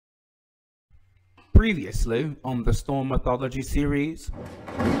Previously on the Storm Mythology series.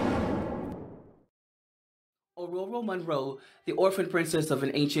 Aurora Monroe, the orphan princess of an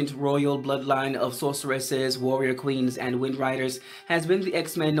ancient royal bloodline of sorceresses, warrior queens, and wind riders, has been the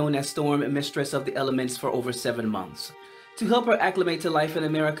X-Men known as Storm, mistress of the elements, for over 7 months. To help her acclimate to life in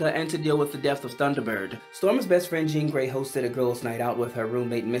America and to deal with the death of Thunderbird, Storm's best friend Jean Grey hosted a girls' night out with her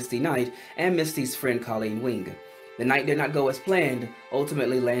roommate Misty Knight and Misty's friend Colleen Wing. The night did not go as planned,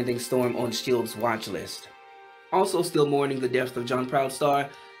 ultimately landing Storm on S.H.I.E.L.D.'s watch list. Also still mourning the death of John Proudstar,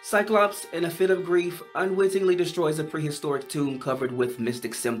 Cyclops, in a fit of grief, unwittingly destroys a prehistoric tomb covered with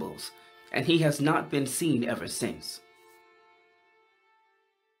mystic symbols, and he has not been seen ever since.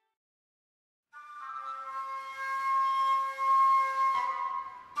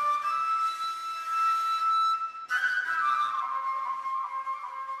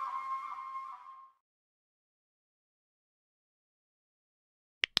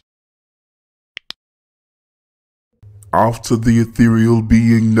 After the ethereal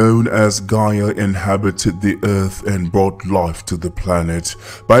being known as Gaia inhabited the earth and brought life to the planet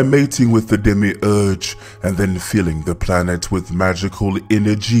by mating with the demiurge and then filling the planet with magical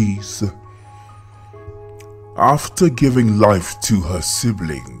energies. After giving life to her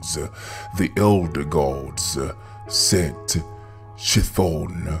siblings, the elder gods, Set,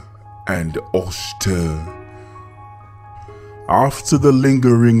 Chthon, and Oshter. After the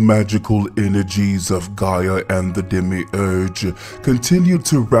lingering magical energies of Gaia and the demiurge continued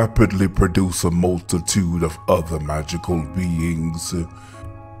to rapidly produce a multitude of other magical beings.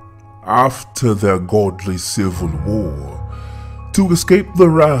 After their godly civil war, to escape the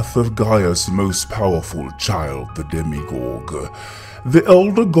wrath of Gaia's most powerful child, the demigorg, the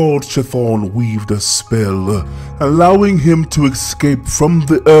elder god Chthon weaved a spell, allowing him to escape from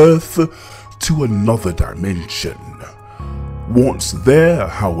the earth to another dimension. Once there,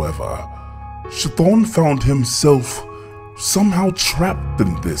 however, Chthon found himself somehow trapped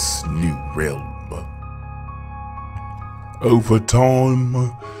in this new realm. Over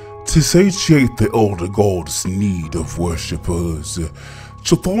time, to satiate the elder god's need of worshippers,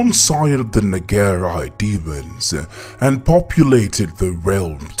 Chthon sired the Nagari demons and populated the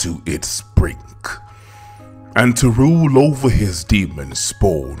realm to its brink. And to rule over his demon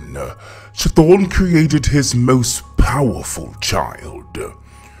spawn, Chthon created his most powerful child,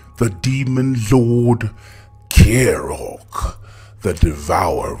 the demon lord Kierrok, the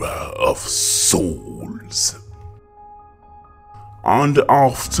devourer of souls. And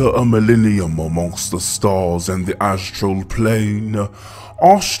after a millennium amongst the stars and the astral plane,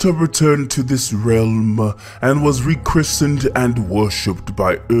 Oshter returned to this realm and was rechristened and worshipped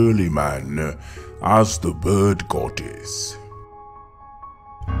by early man as the bird goddess.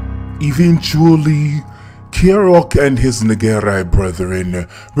 Eventually, Kierrok and his Nagari brethren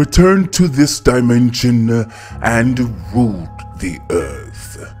returned to this dimension and ruled the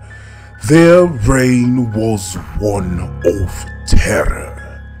earth. Their reign was one of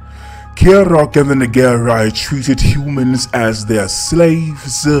terror. Kierrok and the Nagari treated humans as their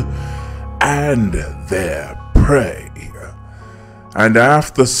slaves and their prey. And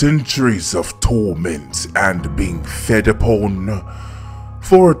after centuries of torment and being fed upon,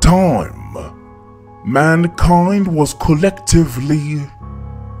 for a time, mankind was collectively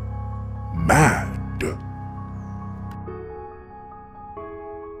mad.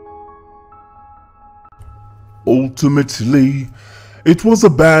 Ultimately, it was a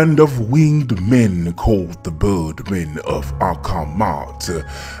band of winged men called the Birdmen of Akamat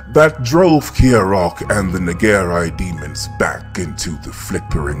that drove Kierrok and the Nagari demons back into the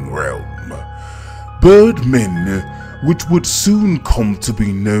flickering realm. Birdmen which would soon come to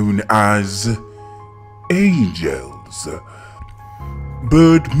be known as angels.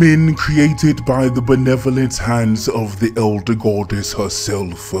 Birdmen created by the benevolent hands of the elder goddess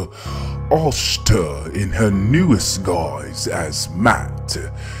herself, Oshter in her newest guise as Mat,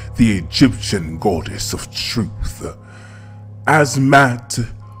 the Egyptian goddess of truth. As Mat,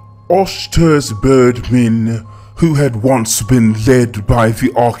 Oshter's birdmen, who had once been led by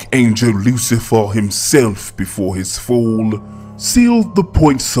the Archangel Lucifer himself before his fall, sealed the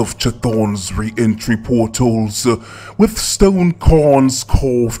points of Chthon's re-entry portals with stone cairns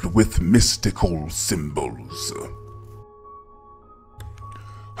carved with mystical symbols.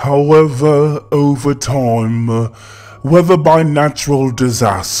 However, over time, whether by natural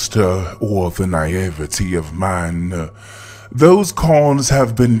disaster or the naivety of man, those cairns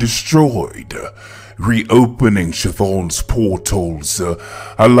have been destroyed, reopening Chthon's portals,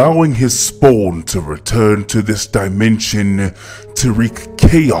 allowing his spawn to return to this dimension to wreak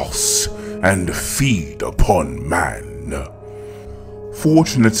chaos and feed upon man.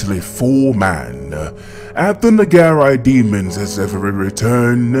 Fortunately for man, at the Nagarai demons' every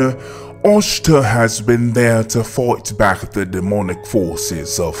return, Oshta has been there to fight back the demonic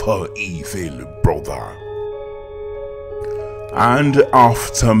forces of her evil brother. And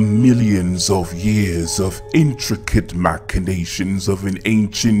after millions of years of intricate machinations of an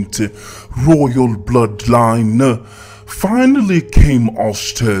ancient royal bloodline, finally came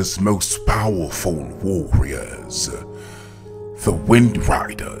Oshta's most powerful warriors, the Wind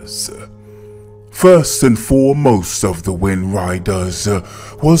Riders. First and foremost of the Wind Riders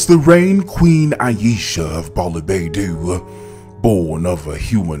was the Rain Queen Aisha of Balabedu, born of a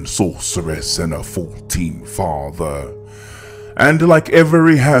human sorceress and a 14 father. And like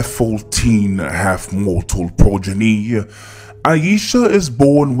every half-14, half-mortal progeny, Aisha is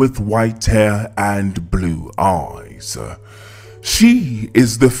born with white hair and blue eyes. She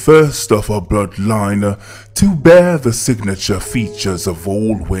is the first of her bloodline to bear the signature features of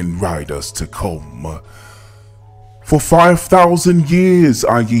all Wind Riders to come. For 5,000 years,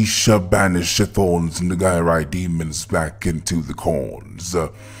 Aisha banished Chthon's Nagarai demons back into the corns,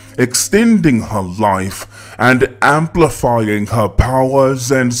 extending her life and amplifying her powers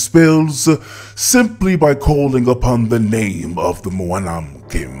and spells simply by calling upon the name of the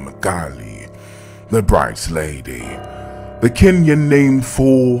Muanamkim Gali, the Bright Lady, the Kenyan name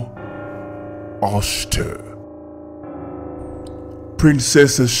for Oshta.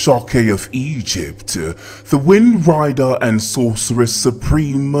 Princess Ashake of Egypt, the Wind Rider and Sorceress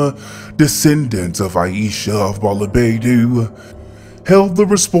Supreme, descendant of Aisha of Balabedu, held the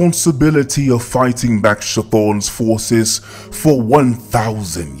responsibility of fighting back Chthon's forces for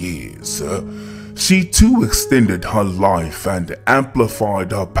 1,000 years. She too extended her life and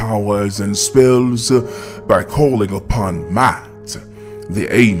amplified her powers and spells by calling upon Mat, the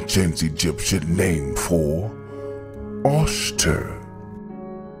ancient Egyptian name for Oshta.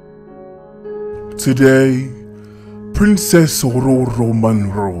 Today, Princess Aurora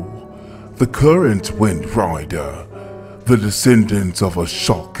Monroe, the current Wind Rider, the descendant of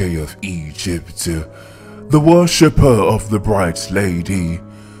Ashake of Egypt, the worshipper of the Bright Lady,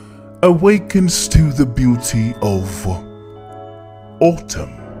 awakens to the beauty of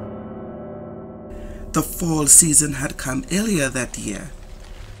autumn. The fall season had come earlier that year.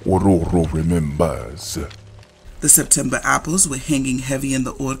 Aurora remembers. The September apples were hanging heavy in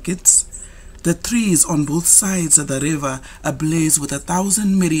the orchards. The trees on both sides of the river ablaze with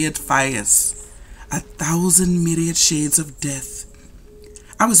 1,000 myriad fires, 1,000 myriad shades of death.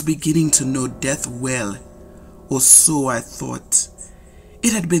 I was beginning to know death well, or so I thought.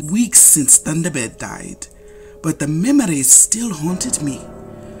 It had been weeks since Thunderbird died, but the memories still haunted me.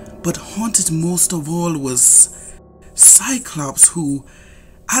 But haunted most of all was Cyclops, who,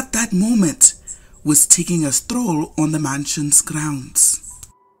 at that moment, was taking a stroll on the mansion's grounds.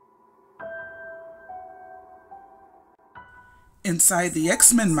 Inside the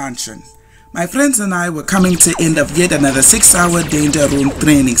X-Men mansion, my friends and I were coming to the end of yet another 6-hour danger room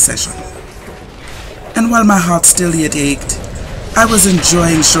training session. And while my heart still yet ached, I was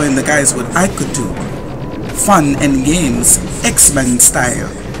enjoying showing the guys what I could do. Fun and games, X-Men style.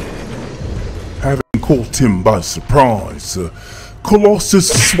 Having caught him by surprise, Colossus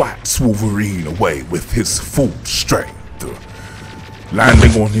swats Wolverine away with his full strength.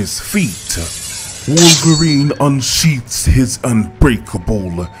 Landing on his feet, Wolverine unsheaths his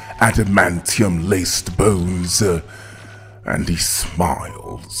unbreakable adamantium-laced bones, and he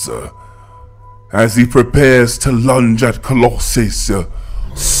smiles. As he prepares to lunge at Colossus,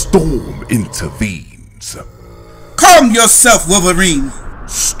 Storm intervenes. Calm yourself, Wolverine!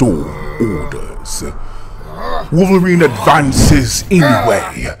 Storm orders. Wolverine advances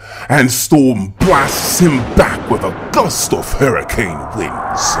anyway, and Storm blasts him back with a gust of hurricane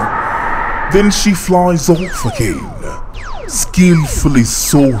winds. Then she flies off again, skillfully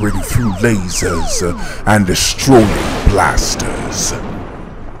soaring through lasers and destroying blasters.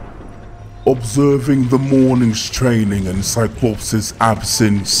 Observing the morning's training in Cyclops'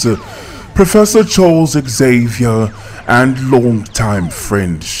 absence, Professor Charles Xavier and longtime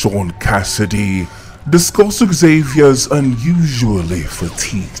friend Sean Cassidy discuss Xavier's unusually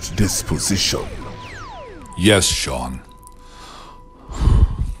fatigued disposition. Yes, Sean.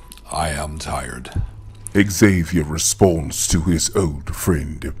 I am tired. Xavier responds to his old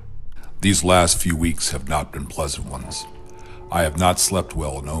friend. These last few weeks have not been pleasant ones. I have not slept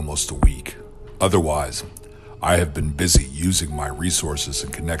well in almost a week. Otherwise, I have been busy using my resources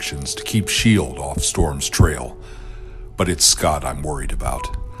and connections to keep S.H.I.E.L.D. off Storm's trail. But it's Scott I'm worried about.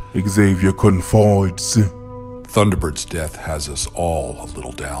 Xavier confides. Thunderbird's death has us all a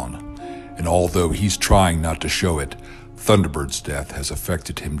little down. And although he's trying not to show it, Thunderbird's death has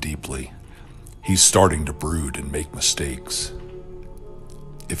affected him deeply. He's starting to brood and make mistakes.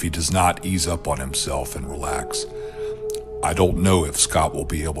 If he does not ease up on himself and relax, I don't know if Scott will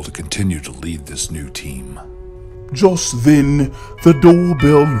be able to continue to lead this new team. Just then, the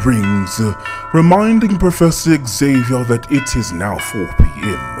doorbell rings, reminding Professor Xavier that it is now 4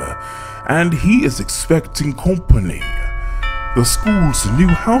 p.m., and he is expecting company. The school's new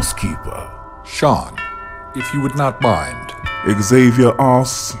housekeeper. Sean, if you would not mind. Xavier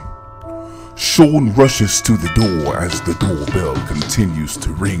asks. Sean rushes to the door as the doorbell continues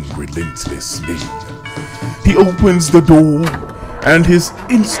to ring relentlessly. He opens the door and is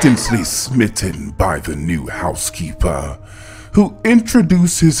instantly smitten by the new housekeeper, who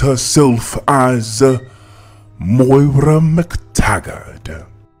introduces herself as Moira McTaggart.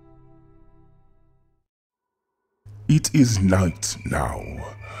 It is night now,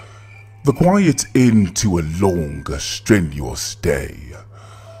 the quiet end to a long, strenuous day.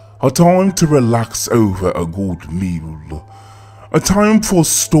 A time to relax over a good meal. A time for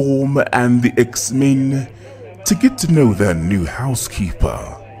Storm and the X-Men to get to know their new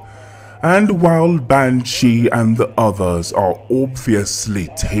housekeeper. And while Banshee and the others are obviously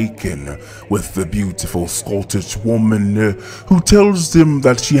taken with the beautiful Scottish woman who tells them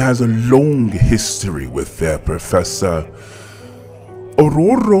that she has a long history with their professor,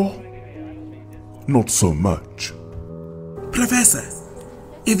 Aurora, not so much. Professor,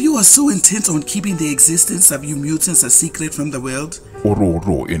 if you are so intent on keeping the existence of you mutants a secret from the world,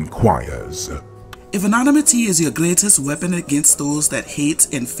 Aurora inquires. If anonymity is your greatest weapon against those that hate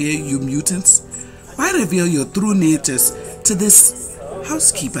and fear you mutants, why reveal your true natures to this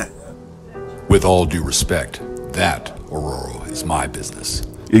housekeeper? With all due respect, that, Aurora, is my business.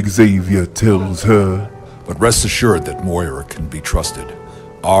 Xavier tells her. But rest assured that Moira can be trusted.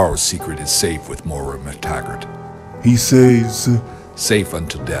 Our secret is safe with Moira McTaggart. He says, safe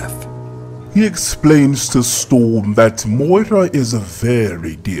unto death. He explains to Storm that Moira is a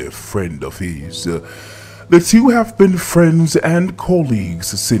very dear friend of his. The two have been friends and colleagues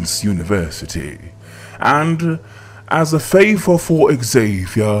since university. And as a favor for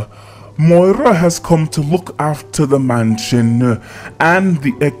Xavier, Moira has come to look after the mansion and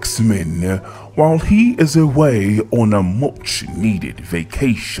the X-Men while he is away on a much-needed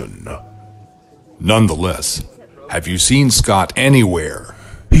vacation. Nonetheless, have you seen Scott anywhere?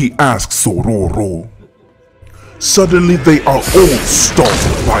 He asks Aurora. Suddenly they are all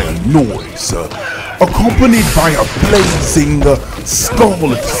startled by a noise, accompanied by a blazing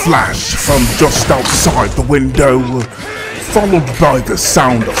scarlet flash from just outside the window, followed by the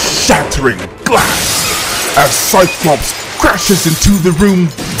sound of shattering glass as Cyclops crashes into the room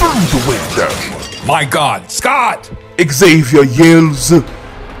through the window. My God, Scott! Xavier yells.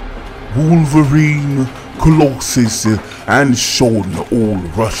 Wolverine, Colossus, and Sean all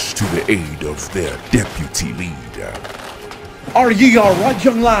rush to the aid of their deputy leader. Are ye alright,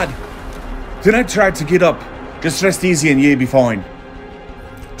 young lad? Do not try to get up. Just rest easy and ye'll be fine.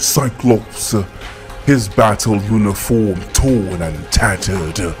 Cyclops, his battle uniform torn and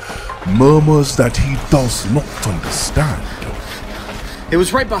tattered, murmurs that he does not understand. It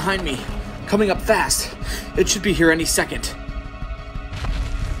was right behind me, coming up fast. It should be here any second.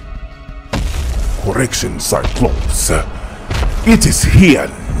 Correction, Cyclops. It is here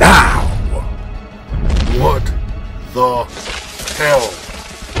now. What the hell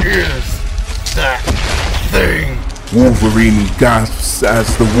is that thing? Wolverine gasps as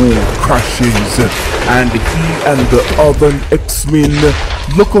the wall crashes, and he and the other X-Men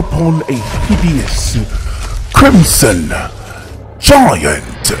look upon a hideous, crimson,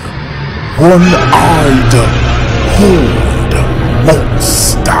 giant, one-eyed, horned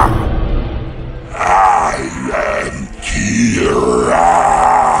monster. I am Kierrok.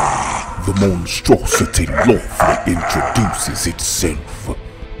 The monstrosity lovely introduces itself.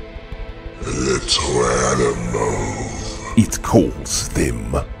 Little animals. It calls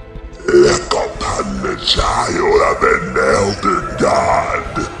them. Look upon the child of an elder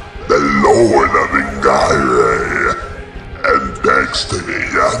god, the Lord of Xavier, and thanks to the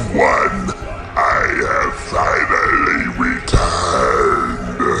young one, I have finally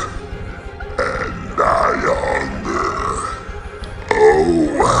returned. And I hunger. Oh,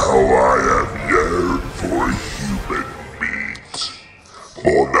 how I have yearned for human meat,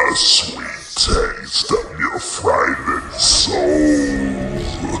 for the sweet taste of your frightened souls.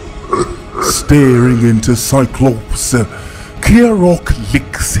 Staring into Cyclops, Kierrok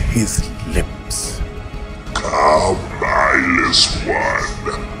licks his lips. Come, eyeless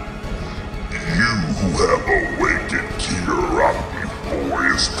one. You who have awakened Kierrok before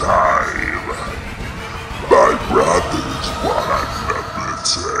his time. my brothers want a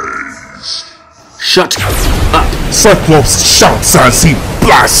taste. Shut up. Cyclops shouts as he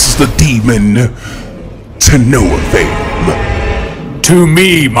blasts the demon, to no avail. To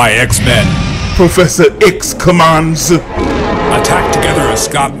me, my X-Men. Professor X commands. Attack together as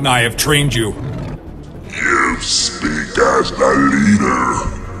Scott and I have trained you. You speak as the leader,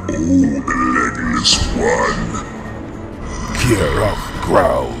 old legless one. Kierrok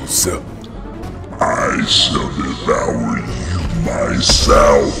growls. I shall devour you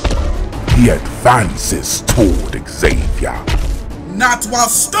myself. He advances toward Xavier. Not while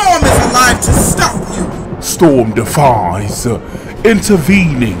Storm is alive to stop you! Storm defies,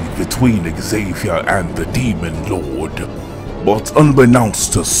 intervening between Xavier and the Demon Lord. But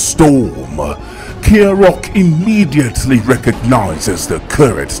unbeknownst to Storm, Kierrok immediately recognizes the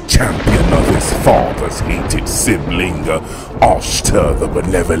current champion of his father's hated sibling, Ashtar the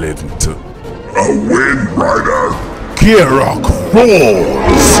Benevolent. A Wind Rider. Kierrok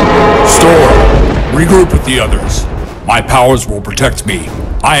roars! Storm, regroup with the others. My powers will protect me.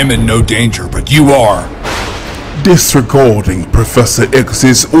 I am in no danger, but you are. Disregarding Professor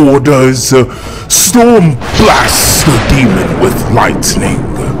X's orders, Storm blasts the demon with lightning.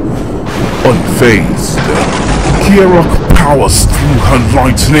 Unfazed, Kierrok powers through her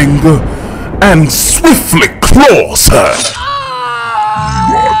lightning and swiftly claws her.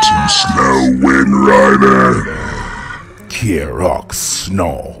 You are too slow, Wind Rider. Kierrok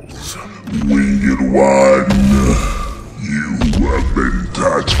snarls. Winged One, you have been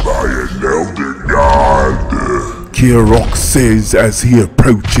touched by an elder god. Kierrok says as he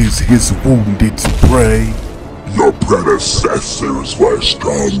approaches his wounded prey. Your predecessors were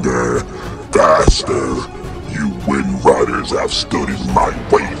stronger, faster. You Wind Riders have stood in my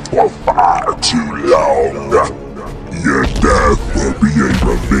way for far too long. Your death will be a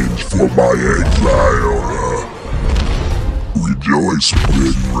revenge for my exile. Rejoice,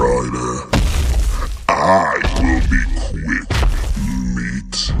 Wind Rider. I will be quick,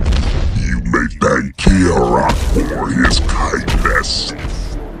 meat. You may thank Kierrok for his kindness.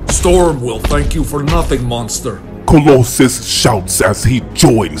 Storm will thank you for nothing, monster. Colossus shouts as he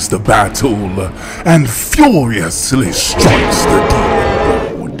joins the battle and furiously strikes the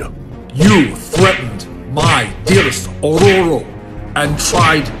Demon Lord. You threatened my dearest Aurora and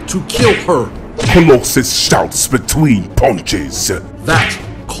tried to kill her. Colossus shouts between punches. That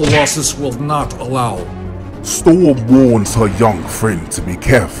Colossus will not allow. Storm warns her young friend to be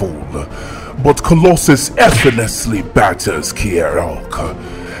careful, but Colossus effortlessly batters Kierrok.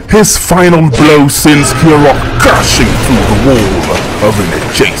 His final blow sends Kierrok crashing through the wall of an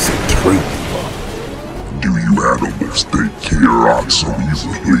adjacent room. Do you animals think Kierrok so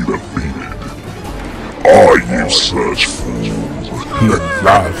easily defeated? Are you such fools? He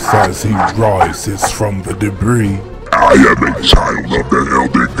laughs as he rises from the debris. I am a child of the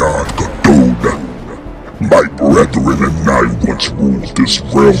elder god Cthulhu. My brethren and I once ruled this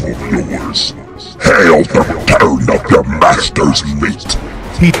realm of yours. Hail the return of your master's meat!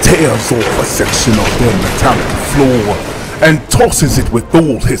 He tears off a section of their metallic floor and tosses it with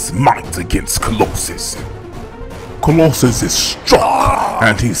all his might against Colossus. Colossus is struck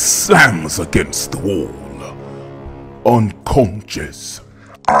and he slams against the wall, unconscious.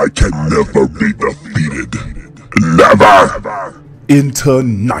 I can never be defeated. Never! Enter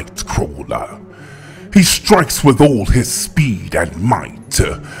Nightcrawler. He strikes with all his speed and might,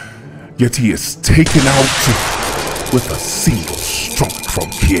 yet he is taken out with a single strike from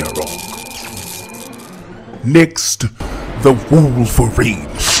Kierrok. Next, the Wolverine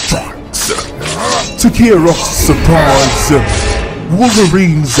strikes. To Kierrok's surprise,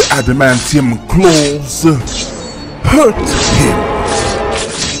 Wolverine's adamantium claws hurt him.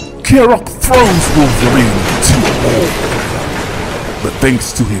 Kierrok throws Wolverine to a wall, but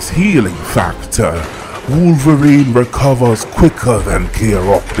thanks to his healing factor, Wolverine recovers quicker than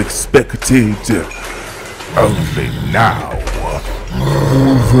Kierrok expected. Only now,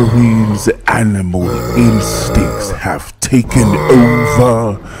 Wolverine's animal instincts have taken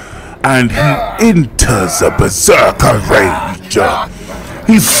over, and he enters a berserker rage.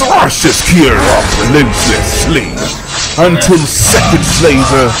 He thrashes Kierrok relentlessly, until seconds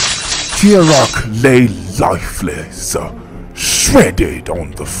later, Kierrok lay lifeless, shredded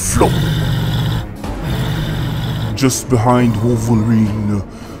on the floor. Just behind Wolverine,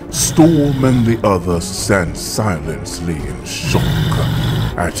 Storm and the others stand silently in shock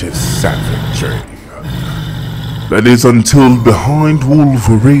at his savagery. That is until behind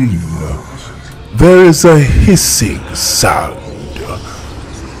Wolverine, there is a hissing sound.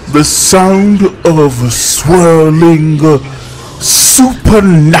 The sound of a swirling,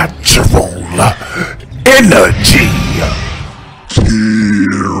 supernatural energy.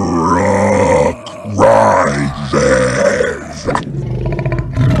 Kierrok.